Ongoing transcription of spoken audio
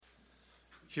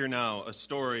Hear now a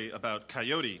story about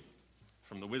Coyote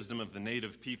from the wisdom of the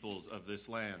native peoples of this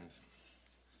land.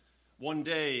 One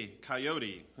day,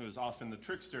 Coyote, who is often the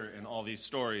trickster in all these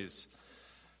stories,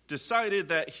 decided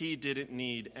that he didn't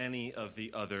need any of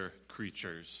the other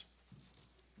creatures.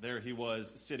 There he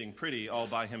was, sitting pretty all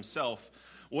by himself.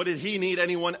 What did he need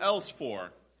anyone else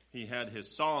for? He had his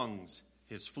songs,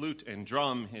 his flute and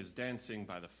drum, his dancing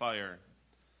by the fire.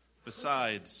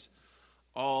 Besides,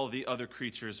 all the other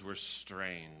creatures were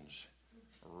strange.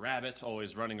 Rabbit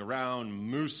always running around,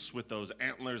 Moose with those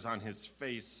antlers on his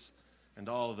face, and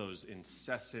all those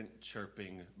incessant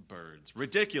chirping birds.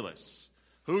 Ridiculous.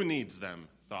 Who needs them,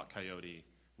 thought Coyote.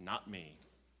 Not me.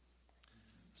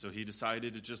 So he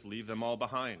decided to just leave them all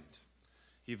behind.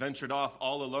 He ventured off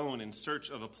all alone in search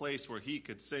of a place where he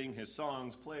could sing his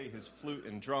songs, play his flute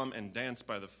and drum, and dance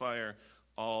by the fire,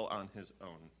 all on his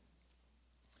own.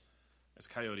 As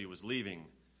Coyote was leaving,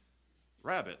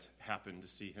 Rabbit happened to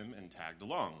see him and tagged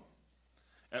along.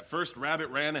 At first, Rabbit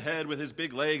ran ahead with his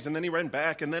big legs, and then he ran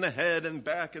back, and then ahead, and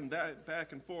back and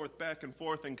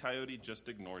forth, and Coyote just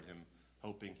ignored him,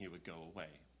 hoping he would go away.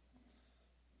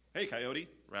 "Hey, Coyote,"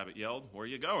 Rabbit yelled, "where are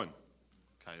you going?"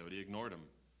 Coyote ignored him.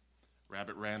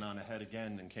 Rabbit ran on ahead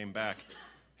again and came back.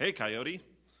 "Hey, Coyote,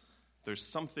 there's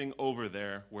something over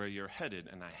there where you're headed,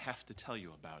 and I have to tell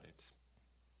you about it."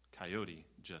 Coyote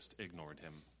just ignored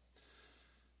him.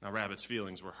 Now Rabbit's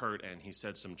feelings were hurt, and he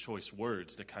said some choice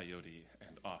words to Coyote,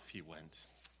 and off he went.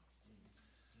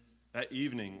 That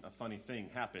evening, a funny thing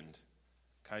happened.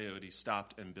 Coyote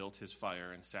stopped and built his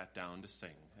fire and sat down to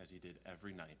sing, as he did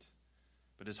every night.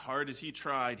 But as hard as he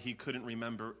tried, he couldn't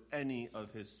remember any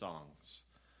of his songs.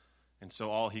 And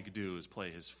so all he could do was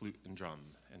play his flute and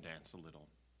drum and dance a little.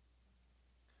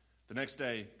 The next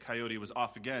day, Coyote was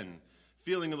off again,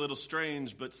 feeling a little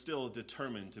strange, but still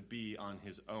determined to be on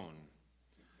his own.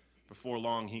 Before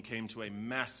long, he came to a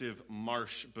massive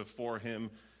marsh before him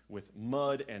with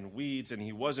mud and weeds, and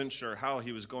he wasn't sure how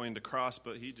he was going to cross,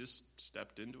 but he just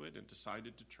stepped into it and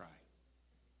decided to try.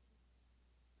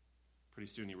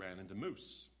 Pretty soon he ran into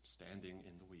Moose, standing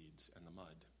in the weeds and the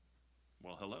mud.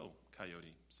 "Well, hello,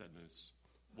 Coyote," said Moose.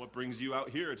 "What brings you out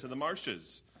here to the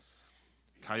marshes?"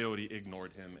 Coyote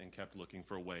ignored him and kept looking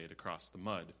for a way to cross the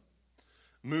mud.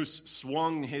 Moose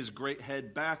swung his great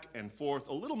head back and forth,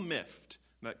 a little miffed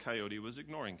that Coyote was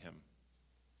ignoring him.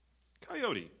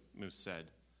 "Coyote," Moose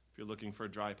said, "if you're looking for a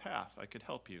dry path, I could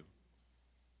help you."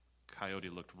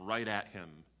 Coyote looked right at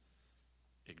him,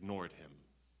 ignored him,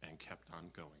 and kept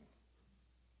on going.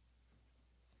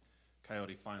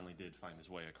 Coyote finally did find his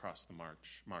way across the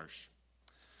marsh.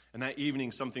 And that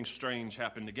evening, something strange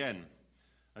happened again.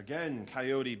 Again,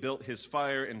 Coyote built his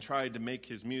fire and tried to make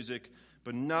his music,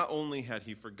 but not only had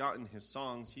he forgotten his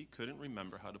songs, he couldn't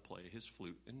remember how to play his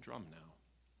flute and drum now.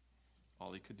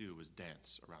 All he could do was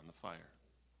dance around the fire.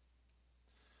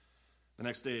 The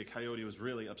next day, Coyote was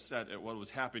really upset at what was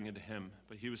happening to him,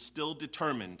 but he was still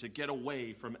determined to get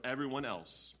away from everyone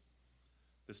else.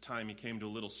 This time he came to a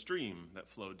little stream that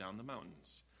flowed down the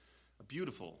mountains. A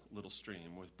beautiful little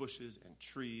stream with bushes and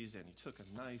trees, and he took a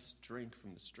nice drink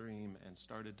from the stream and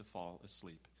started to fall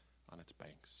asleep on its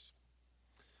banks.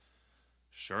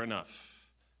 Sure enough,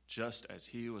 just as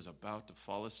he was about to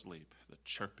fall asleep, the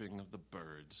chirping of the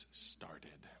birds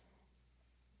started.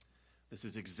 This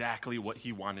is exactly what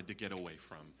he wanted to get away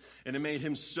from. And it made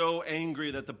him so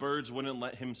angry that the birds wouldn't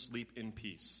let him sleep in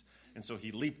peace. And so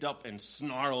he leaped up and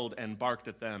snarled and barked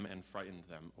at them and frightened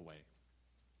them away.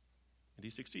 And he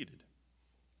succeeded.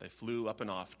 They flew up and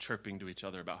off, chirping to each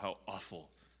other about how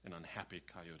awful and unhappy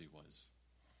Coyote was.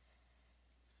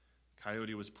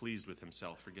 Coyote was pleased with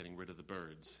himself for getting rid of the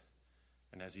birds.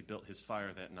 And as he built his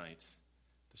fire that night,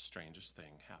 the strangest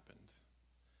thing happened.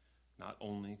 Not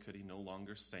only could he no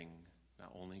longer sing,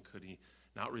 not only could he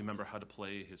not remember how to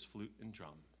play his flute and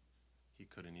drum, he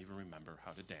couldn't even remember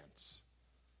how to dance.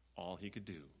 All he could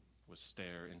do was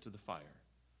stare into the fire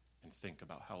and think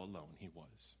about how alone he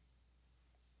was.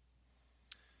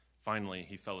 Finally,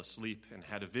 he fell asleep and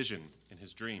had a vision in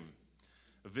his dream.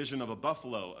 A vision of a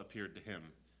buffalo appeared to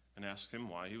him and asked him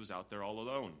why he was out there all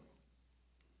alone.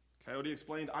 Coyote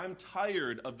explained, "I'm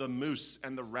tired of the moose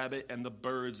and the rabbit and the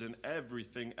birds and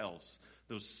everything else,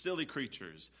 those silly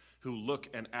creatures who look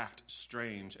and act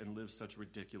strange and live such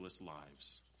ridiculous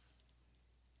lives."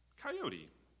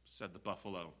 "Coyote," said the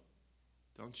buffalo,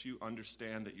 "don't you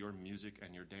understand that your music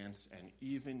and your dance and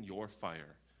even your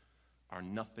fire are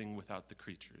nothing without the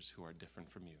creatures who are different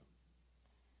from you?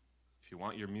 If you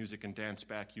want your music and dance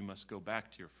back, you must go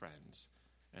back to your friends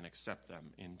and accept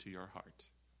them into your heart.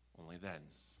 Only then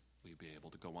will you be able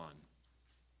to go on."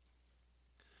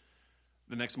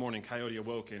 The next morning, Coyote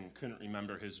awoke and couldn't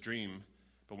remember his dream,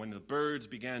 But when the birds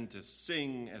began to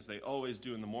sing, as they always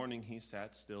do in the morning, he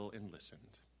sat still and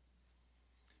listened.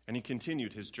 And he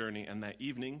continued his journey, and that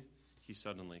evening he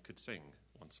suddenly could sing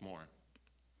once more.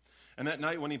 And that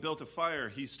night when he built a fire,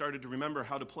 he started to remember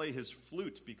how to play his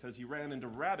flute because he ran into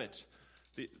Rabbit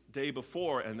the day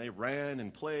before, and they ran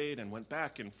and played and went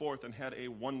back and forth and had a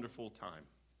wonderful time.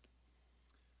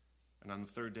 And on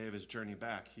the third day of his journey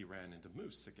back, he ran into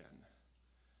Moose again.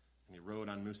 And he rode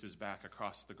on Moose's back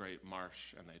across the great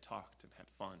marsh, and they talked and had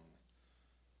fun.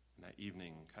 And that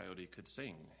evening, Coyote could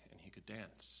sing, and he could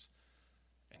dance,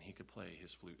 and he could play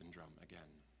his flute and drum again.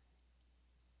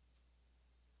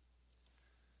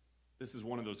 This is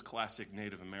one of those classic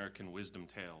Native American wisdom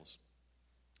tales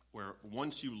where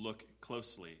once you look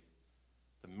closely,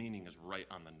 the meaning is right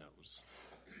on the nose.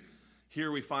 Here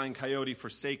we find Coyote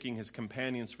forsaking his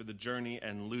companions for the journey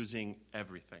and losing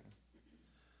everything.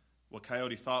 What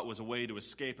Coyote thought was a way to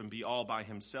escape and be all by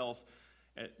himself,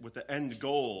 with the end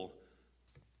goal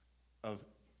of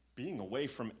being away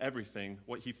from everything,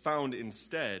 what he found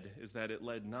instead is that it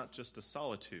led not just to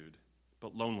solitude,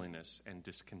 but loneliness and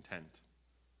discontent.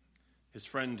 His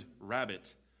friend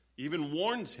Rabbit even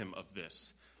warns him of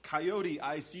this. Coyote,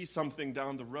 I see something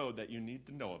down the road that you need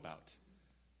to know about.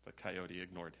 But Coyote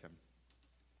ignored him.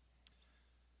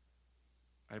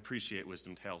 I appreciate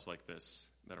wisdom tales like this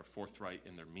that are forthright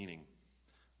in their meaning.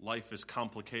 Life is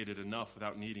complicated enough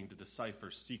without needing to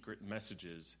decipher secret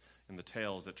messages in the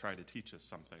tales that try to teach us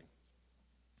something.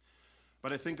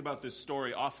 But I think about this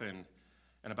story often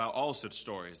and about all such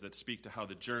stories that speak to how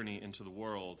the journey into the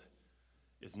world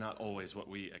is not always what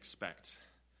we expect,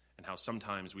 and how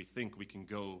sometimes we think we can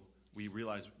go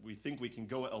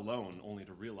it alone, only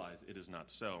to realize it is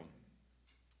not so.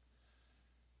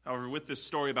 However, with this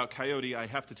story about Coyote, I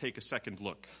have to take a second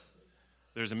look.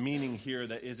 There's a meaning here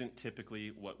that isn't typically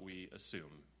what we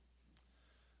assume.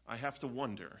 I have to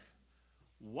wonder,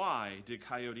 why did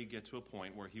Coyote get to a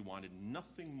point where he wanted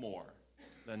nothing more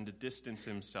than to distance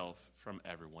himself from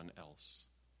everyone else?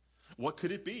 What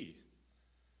could it be?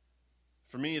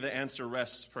 For me, the answer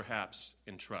rests perhaps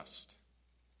in trust,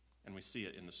 and we see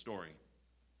it in the story.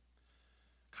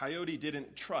 Coyote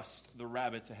didn't trust the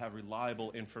rabbit to have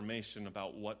reliable information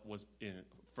about what was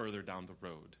further down the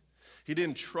road. He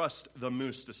didn't trust the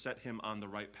moose to set him on the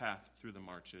right path through the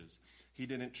marches. He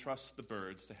didn't trust the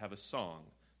birds to have a song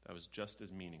that was just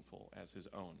as meaningful as his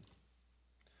own.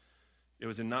 It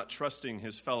was in not trusting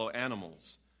his fellow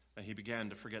animals that he began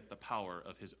to forget the power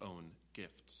of his own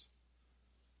gifts.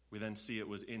 We then see it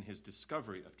was in his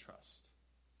discovery of trust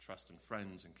in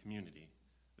friends and community,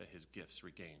 that his gifts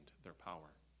regained their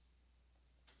power.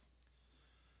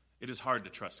 It is hard to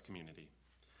trust community,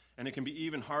 and it can be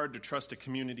even hard to trust a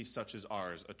community such as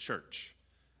ours, a church.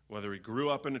 Whether we grew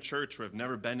up in a church or have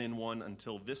never been in one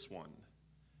until this one,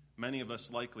 many of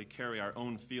us likely carry our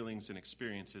own feelings and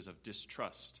experiences of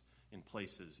distrust in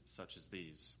places such as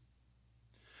these.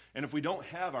 And if we don't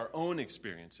have our own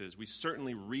experiences, we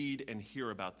certainly read and hear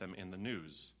about them in the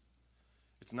news.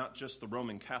 It's not just the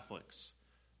Roman Catholics,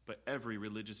 but every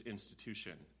religious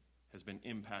institution has been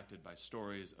impacted by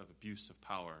stories of abuse of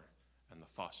power and the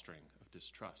fostering of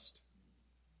distrust.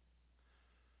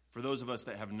 For those of us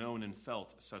that have known and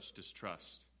felt such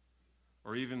distrust,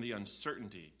 or even the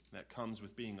uncertainty that comes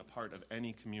with being a part of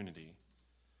any community,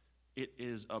 it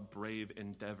is a brave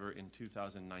endeavor in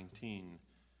 2019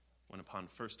 when upon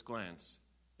first glance,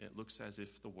 it looks as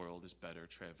if the world is better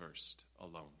traversed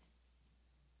alone.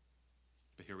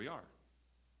 But here we are,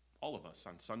 all of us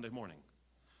on Sunday morning.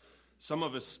 Some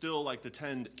of us still like to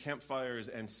tend campfires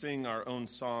and sing our own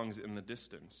songs in the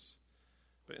distance.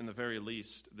 But in the very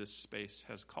least, this space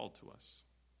has called to us.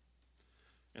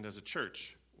 And as a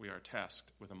church, we are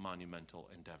tasked with a monumental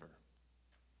endeavor.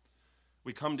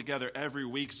 We come together every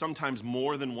week, sometimes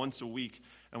more than once a week,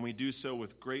 and we do so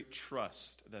with great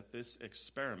trust that this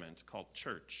experiment called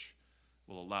church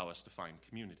will allow us to find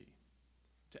community,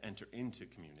 to enter into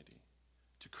community,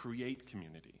 to create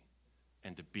community,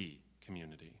 and to be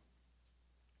community.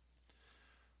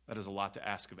 That is a lot to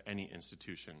ask of any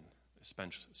institution,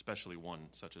 especially one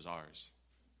such as ours.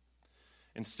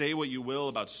 And say what you will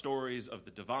about stories of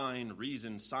the divine,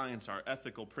 reason, science, our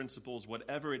ethical principles,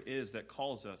 whatever it is that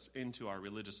calls us into our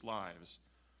religious lives,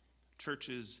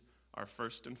 churches are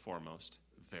first and foremost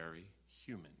very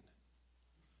human.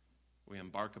 We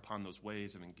embark upon those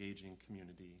ways of engaging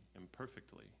community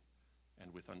imperfectly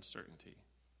and with uncertainty.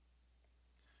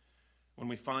 When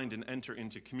we find and enter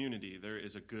into community, there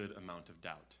is a good amount of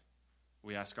doubt.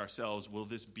 We ask ourselves, will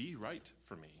this be right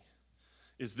for me?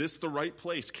 Is this the right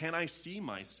place? Can I see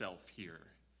myself here?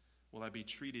 Will I be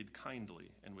treated kindly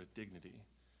and with dignity?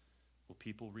 Will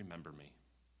people remember me?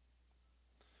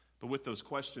 But with those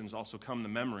questions also come the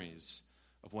memories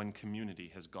of when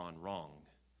community has gone wrong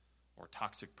or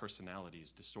toxic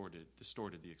personalities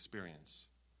distorted the experience,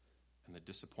 and the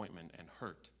disappointment and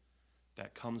hurt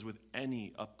that comes with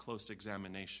any up-close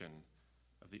examination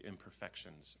of the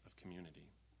imperfections of community.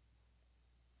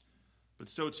 But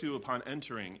so too, upon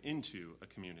entering into a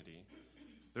community,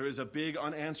 there is a big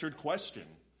unanswered question.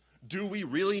 Do we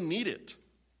really need it?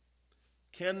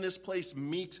 Can this place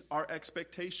meet our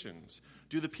expectations?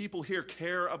 Do the people here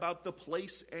care about the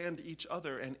place and each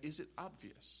other? And is it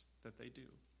obvious that they do?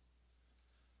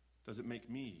 Does it make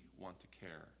me want to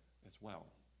care as well?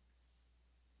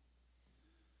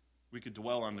 We could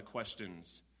dwell on the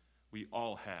questions we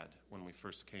all had when we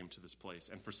first came to this place.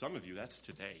 And for some of you, that's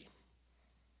today.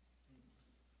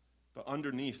 But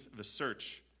underneath the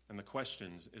search and the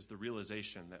questions is the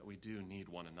realization that we do need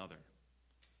one another.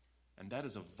 And that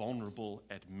is a vulnerable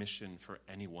admission for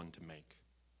anyone to make.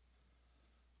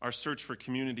 Our search for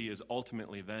community is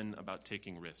ultimately then about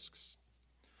taking risks.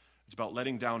 It's about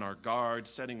letting down our guard,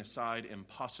 setting aside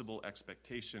impossible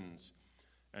expectations,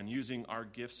 and using our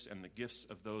gifts and the gifts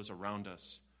of those around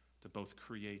us to both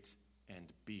create and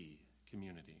be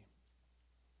community.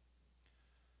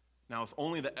 Now, if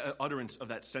only the utterance of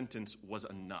that sentence was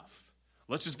enough.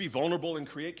 Let's just be vulnerable and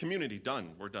create community.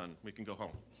 Done. We're done. We can go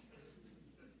home.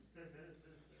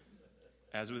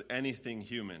 As with anything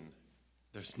human,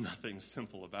 there's nothing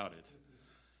simple about it.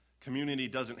 Community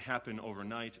doesn't happen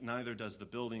overnight, neither does the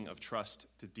building of trust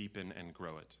to deepen and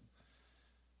grow it.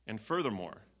 And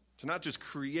furthermore, to not just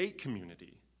create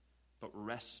community, but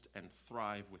rest and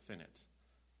thrive within it.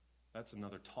 That's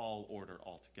another tall order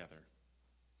altogether.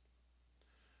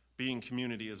 Being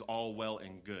community is all well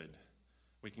and good.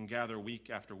 We can gather week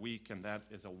after week, and that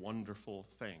is a wonderful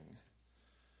thing.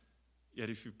 Yet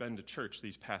if you've been to church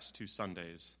these past 2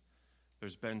 Sundays,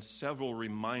 there's been several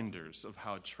reminders of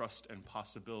how trust and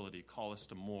possibility call us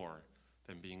to more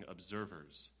than being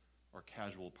observers or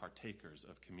casual partakers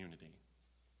of community.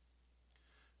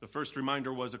 The first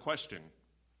reminder was a question: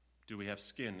 do we have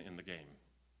skin in the game?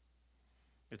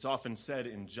 It's often said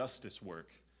in justice work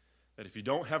that if you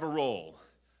don't have a role,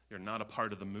 you're not a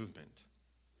part of the movement.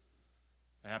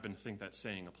 I happen to think that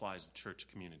saying applies to church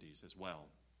communities as well.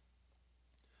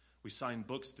 We sign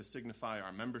books to signify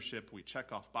our membership, we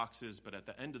check off boxes, but at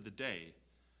the end of the day,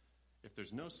 if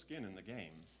there's no skin in the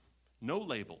game, no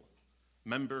label,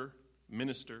 member,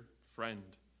 minister, friend,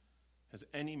 has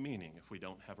any meaning if we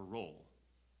don't have a role,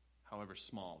 however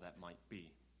small that might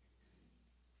be.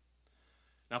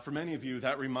 Now, for many of you,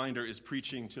 that reminder is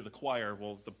preaching to the choir,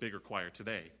 well, the bigger choir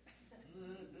today.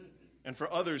 And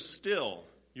for others still,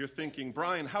 you're thinking,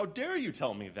 Brian, how dare you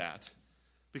tell me that?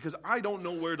 Because I don't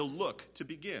know where to look to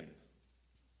begin.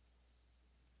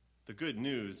 The good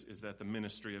news is that the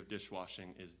ministry of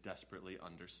dishwashing is desperately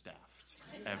understaffed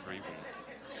every week.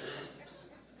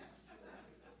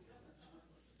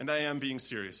 And I am being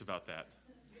serious about that.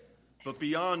 But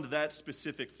beyond that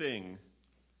specific thing,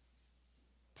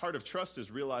 part of trust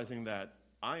is realizing that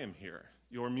I am here.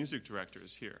 Your music director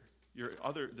is here.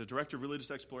 The director of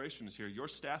religious exploration is here. Your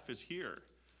staff is here.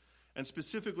 And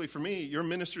specifically for me, your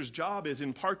minister's job is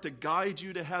in part to guide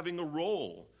you to having a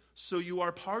role so you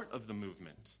are part of the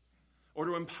movement, or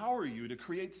to empower you to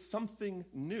create something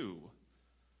new,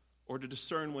 or to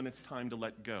discern when it's time to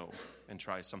let go and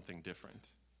try something different.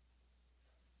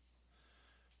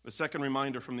 The second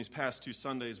reminder from these past 2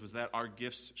 Sundays was that our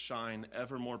gifts shine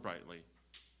ever more brightly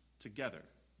together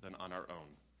than on our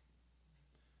own.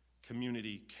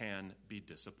 Community can be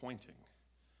disappointing.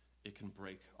 It can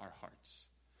break our hearts.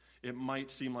 It might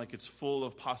seem like it's full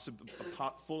of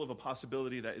a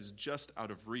possibility that is just out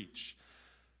of reach.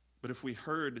 But if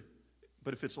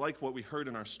it's like what we heard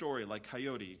in our story, like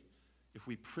Coyote, if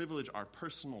we privilege our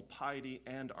personal piety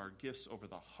and our gifts over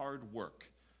the hard work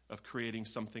of creating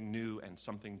something new and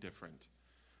something different,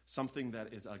 something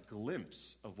that is a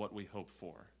glimpse of what we hope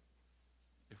for,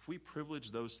 if we privilege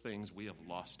those things, we have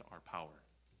lost our power.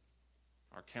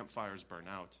 Our campfires burn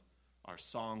out. Our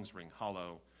songs ring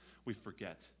hollow. We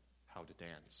forget how to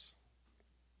dance.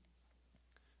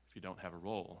 If you don't have a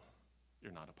role,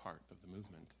 you're not a part of the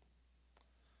movement.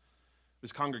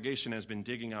 This congregation has been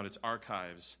digging out its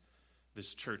archives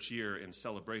this church year in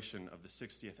celebration of the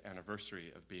 60th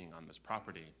anniversary of being on this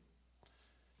property.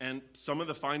 And some of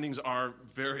the findings are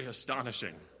very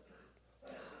astonishing.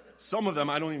 Some of them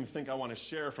I don't even think I want to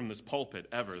share from this pulpit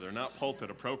ever. They're not pulpit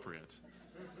appropriate.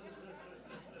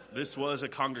 This was a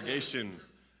congregation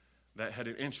that had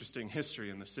an interesting history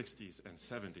in the 60s and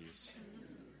 70s.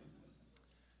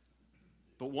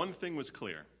 But one thing was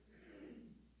clear.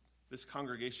 This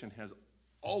congregation has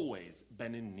always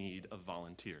been in need of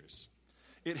volunteers.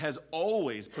 It has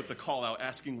always put the call out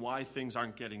asking why things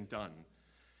aren't getting done.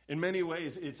 In many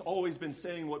ways, it's always been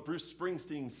saying what Bruce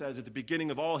Springsteen says at the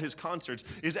beginning of all his concerts,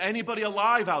 is anybody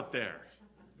alive out there?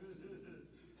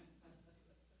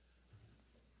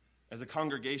 As a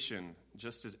congregation,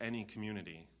 just as any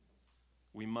community,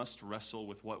 we must wrestle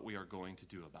with what we are going to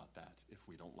do about that if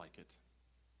we don't like it.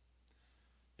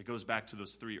 It goes back to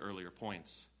those 3 earlier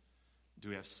points. Do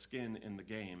we have skin in the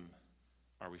game?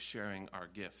 Are we sharing our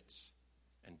gifts?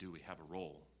 And do we have a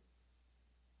role?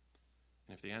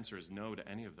 And if the answer is no to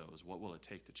any of those, what will it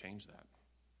take to change that?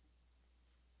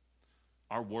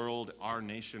 Our world, our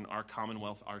nation, our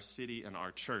commonwealth, our city, and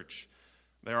our church,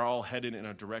 they are all headed in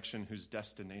a direction whose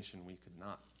destination we could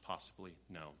not possibly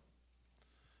know.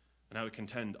 And I would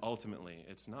contend, ultimately,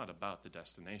 it's not about the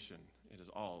destination. It is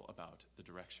all about the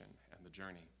direction and the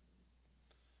journey.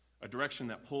 A direction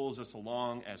that pulls us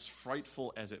along, as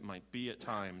frightful as it might be at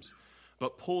times,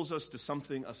 but pulls us to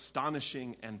something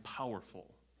astonishing and powerful.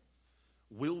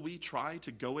 Will we try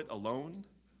to go it alone?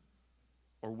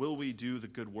 Or will we do the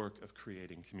good work of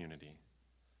creating community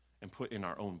and put in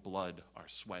our own blood, our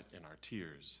sweat, and our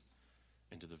tears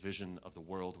into the vision of the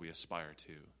world we aspire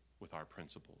to with our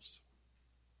principles?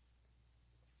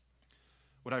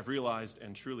 What I've realized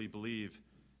and truly believe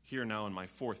here now in my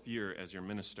 4th year as your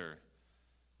minister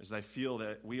is I feel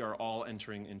that we are all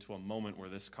entering into a moment where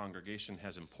this congregation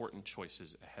has important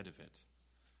choices ahead of it.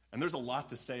 And there's a lot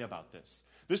to say about this.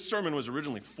 This sermon was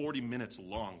originally 40 minutes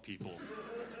long, people.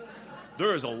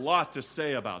 There is a lot to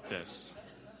say about this.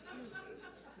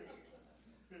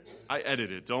 I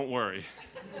edited, don't worry.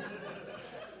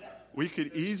 We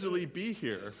could easily be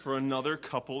here for another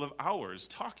couple of hours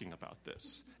talking about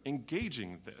this,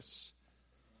 engaging this.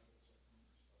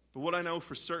 But what I know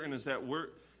for certain is that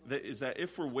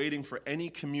if we're waiting for any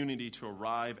community to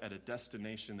arrive at a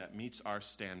destination that meets our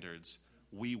standards,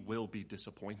 we will be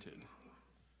disappointed.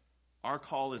 Our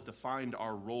call is to find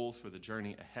our role for the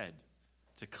journey ahead,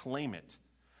 to claim it,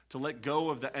 to let go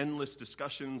of the endless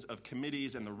discussions of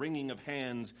committees and the wringing of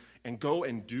hands and go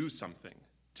and do something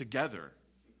together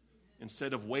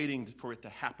instead of waiting for it to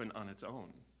happen on its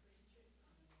own.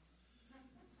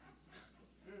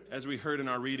 As we heard in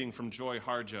our reading from Joy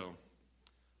Harjo,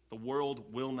 the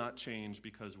world will not change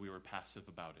because we were passive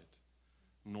about it,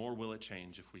 nor will it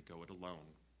change if we go it alone.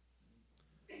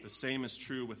 The same is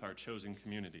true with our chosen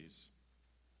communities.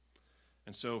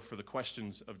 And so for the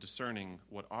questions of discerning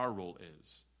what our role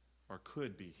is, or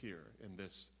could be here in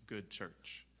this good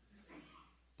church,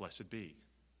 blessed be.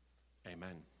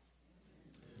 Amen.